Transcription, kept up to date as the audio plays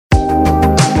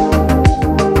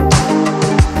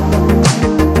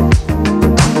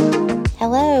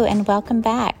and welcome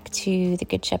back to the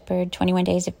Good Shepherd 21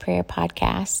 Days of Prayer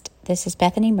podcast. This is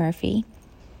Bethany Murphy.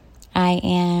 I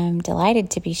am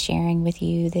delighted to be sharing with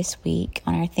you this week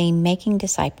on our theme, Making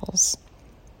Disciples.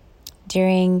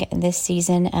 During this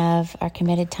season of our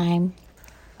committed time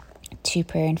to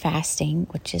prayer and fasting,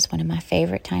 which is one of my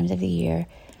favorite times of the year,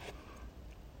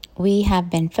 we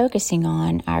have been focusing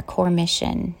on our core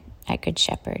mission at Good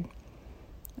Shepherd,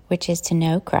 which is to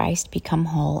know Christ, become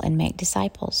whole, and make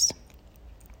disciples.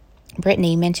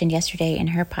 Brittany mentioned yesterday in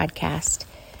her podcast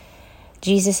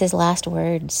Jesus' last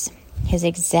words, his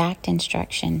exact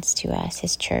instructions to us,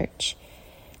 his church,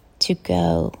 to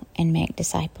go and make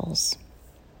disciples.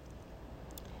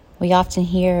 We often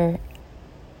hear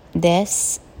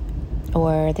this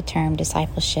or the term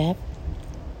discipleship,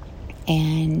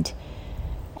 and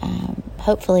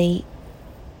hopefully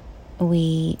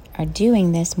we are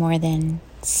doing this more than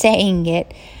saying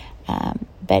it,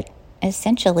 but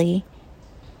essentially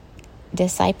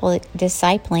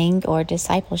discipling or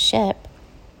discipleship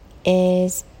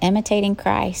is imitating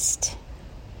Christ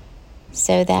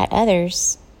so that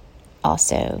others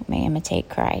also may imitate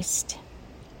Christ.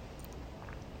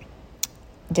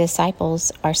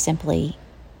 Disciples are simply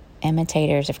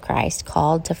imitators of Christ,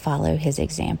 called to follow his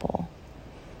example.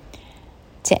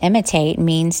 To imitate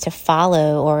means to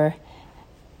follow or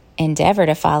endeavor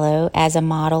to follow as a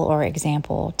model or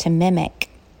example, to mimic,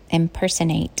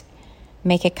 impersonate,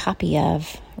 make a copy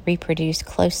of, reproduce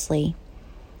closely,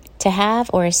 to have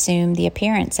or assume the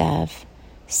appearance of,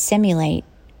 simulate,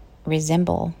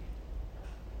 resemble.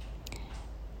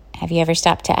 Have you ever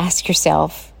stopped to ask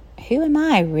yourself, who am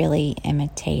I really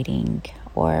imitating?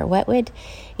 Or what would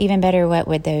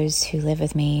those who live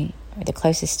with me or the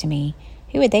closest to me,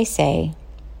 who would they say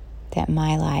that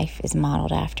my life is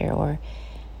modeled after? Or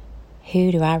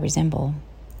who do I resemble?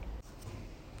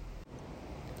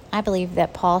 I believe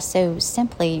that Paul so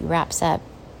simply wraps up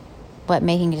what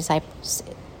making disciples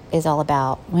is all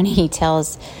about when he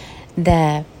tells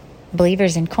the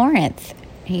believers in Corinth.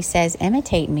 He says,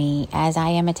 imitate me as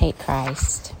I imitate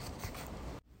Christ.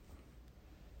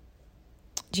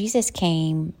 Jesus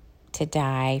came to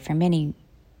die for many,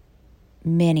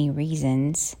 many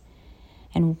reasons,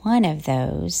 and one of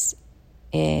those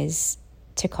is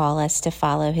to call us to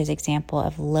follow his example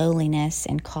of lowliness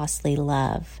and costly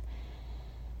love.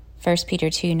 1 Peter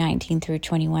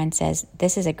 2:19-21 says,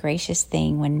 "This is a gracious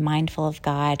thing when mindful of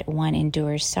God, one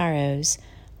endures sorrows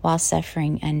while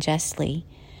suffering unjustly.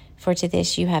 For to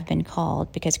this you have been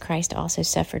called, because Christ also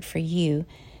suffered for you,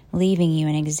 leaving you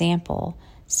an example,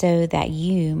 so that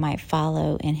you might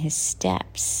follow in his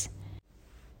steps."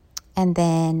 And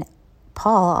then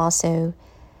Paul also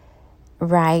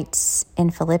writes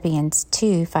in Philippians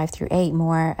 2:5-8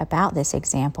 more about this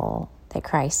example that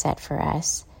Christ set for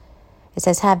us. It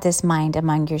says, "Have this mind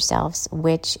among yourselves,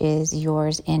 which is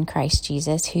yours in Christ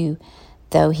Jesus, who,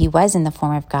 though he was in the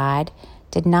form of God,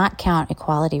 did not count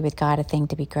equality with God a thing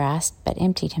to be grasped, but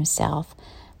emptied himself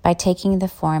by taking the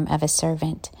form of a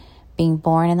servant. Being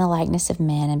born in the likeness of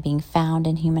men and being found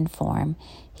in human form,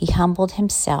 he humbled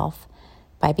himself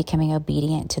by becoming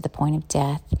obedient to the point of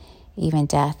death, even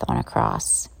death on a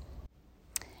cross."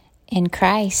 In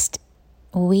Christ,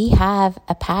 we have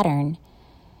a pattern.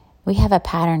 We have a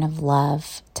pattern of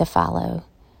love to follow.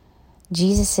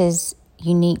 Jesus'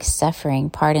 unique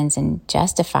suffering pardons and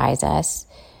justifies us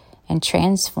and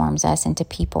transforms us into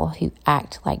people who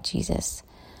act like Jesus,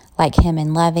 like him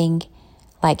in loving,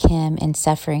 like him in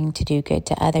suffering to do good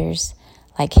to others,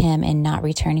 like him in not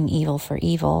returning evil for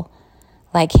evil,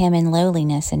 like him in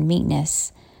lowliness and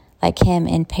meekness, like him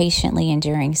in patiently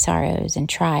enduring sorrows and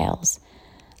trials,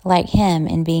 like him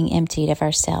in being emptied of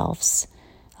ourselves,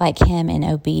 like him in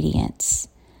obedience,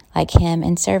 like him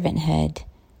in servanthood.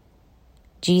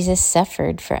 Jesus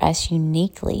suffered for us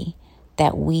uniquely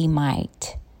that we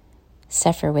might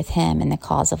suffer with him in the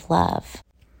cause of love.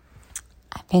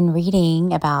 I've been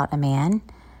reading about a man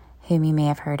whom you may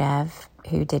have heard of,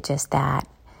 who did just that,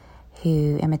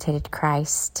 who imitated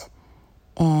Christ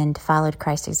and followed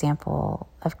Christ's example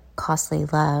of costly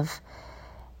love.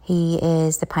 He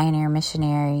is the pioneer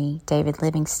missionary David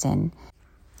Livingstone.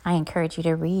 I encourage you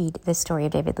to read the story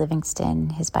of David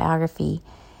Livingstone, his biography,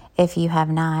 if you have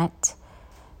not.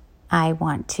 I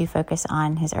want to focus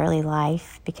on his early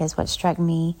life because what struck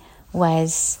me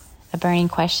was a burning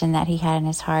question that he had in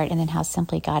his heart and then how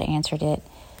simply God answered it.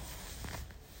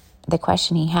 The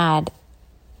question he had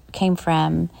came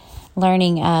from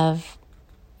learning of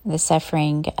the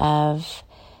suffering of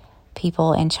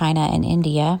people in China and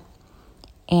India,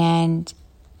 and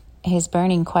his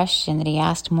burning question that he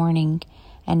asked morning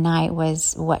and night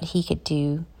was what he could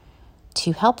do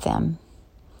to help them.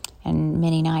 And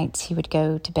many nights he would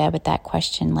go to bed with that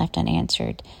question left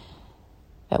unanswered.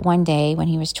 But one day, when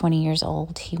he was 20 years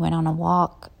old, he went on a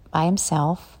walk by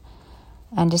himself,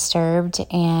 undisturbed,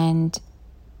 and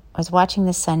was watching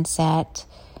the sunset.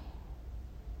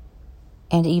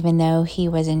 And even though he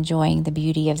was enjoying the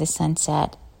beauty of the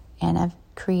sunset and of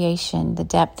creation, the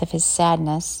depth of his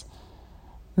sadness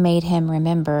made him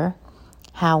remember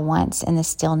how once in the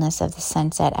stillness of the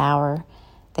sunset hour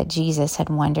that Jesus had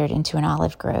wandered into an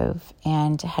olive grove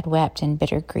and had wept in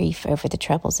bitter grief over the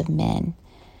troubles of men.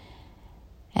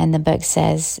 And the book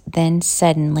says, then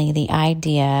suddenly the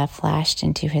idea flashed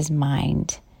into his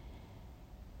mind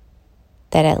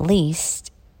that at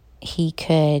least he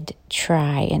could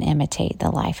try and imitate the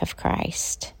life of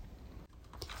Christ.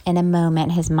 In a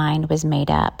moment, his mind was made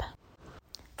up.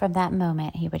 From that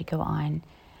moment, he would go on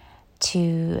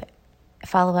to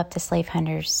follow up the slave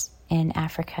hunters in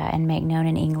Africa and make known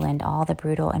in England all the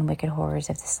brutal and wicked horrors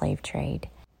of the slave trade.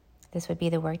 This would be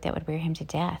the work that would wear him to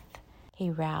death. He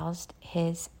roused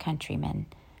his countrymen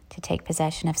to take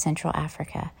possession of Central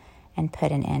Africa and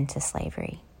put an end to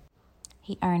slavery.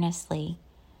 He earnestly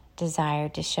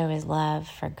desired to show his love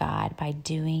for God by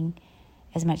doing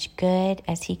as much good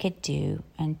as he could do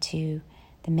unto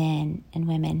the men and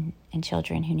women and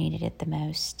children who needed it the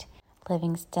most.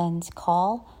 Livingstone's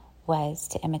call was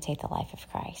to imitate the life of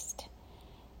Christ.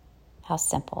 How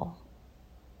simple.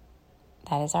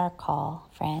 That is our call,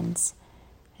 friends.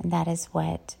 And that is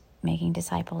what making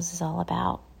disciples is all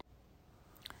about.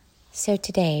 So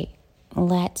today,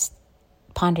 let's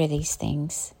ponder these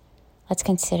things. Let's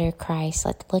consider Christ.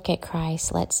 Let's look at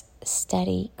Christ. Let's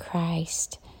study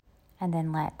Christ. And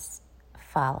then let's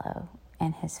follow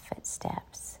in his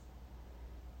footsteps.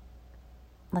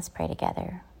 Let's pray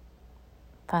together.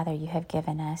 Father, you have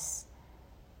given us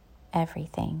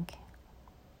everything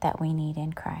that we need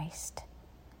in Christ.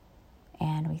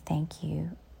 And we thank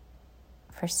you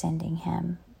for sending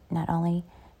him, not only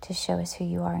to show us who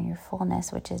you are in your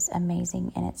fullness, which is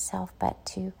amazing in itself, but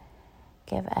to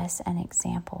give us an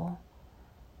example.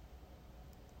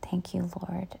 Thank you,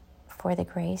 Lord, for the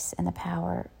grace and the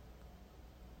power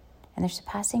and the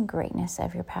surpassing greatness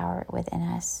of your power within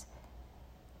us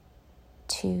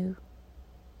to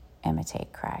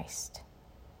imitate Christ.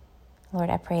 Lord,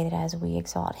 I pray that as we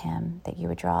exalt him, that you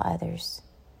would draw others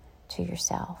to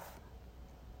yourself.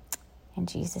 In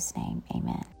Jesus' name,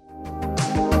 amen.